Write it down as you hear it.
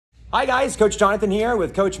Hi guys, Coach Jonathan here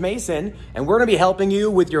with Coach Mason, and we're gonna be helping you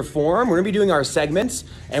with your form. We're gonna be doing our segments,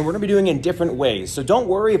 and we're gonna be doing it in different ways. So don't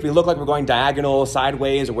worry if we look like we're going diagonal,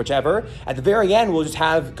 sideways, or whichever. At the very end, we'll just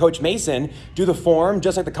have Coach Mason do the form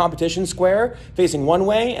just like the competition square, facing one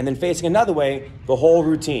way and then facing another way, the whole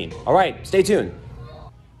routine. All right, stay tuned.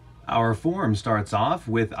 Our form starts off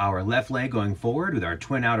with our left leg going forward with our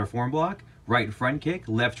twin outer form block, right front kick,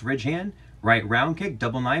 left ridge hand, right round kick,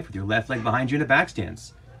 double knife with your left leg behind you in a back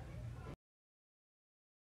stance.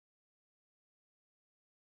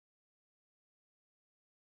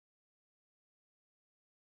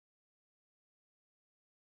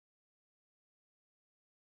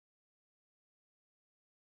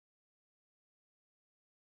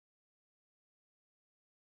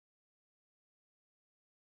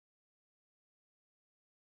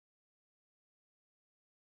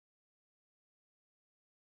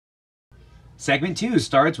 Segment 2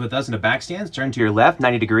 starts with us in a back stance. Turn to your left,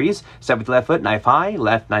 90 degrees. Step with left foot, knife high,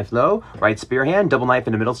 left knife low. Right spear hand, double knife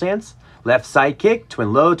in a middle stance. Left side kick,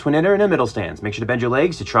 twin low, twin inner in a middle stance. Make sure to bend your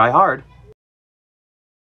legs to try hard.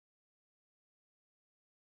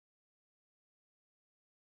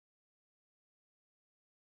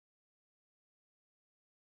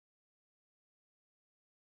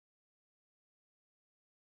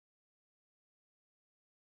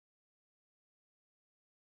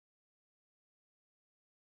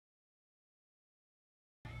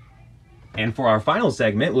 And for our final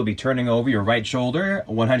segment, we'll be turning over your right shoulder,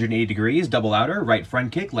 180 degrees, double outer, right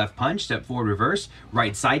front kick, left punch, step forward, reverse,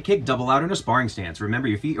 right side kick, double outer in a sparring stance. Remember,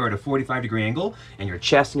 your feet are at a 45-degree angle, and your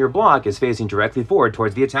chest and your block is facing directly forward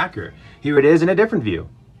towards the attacker. Here it is in a different view.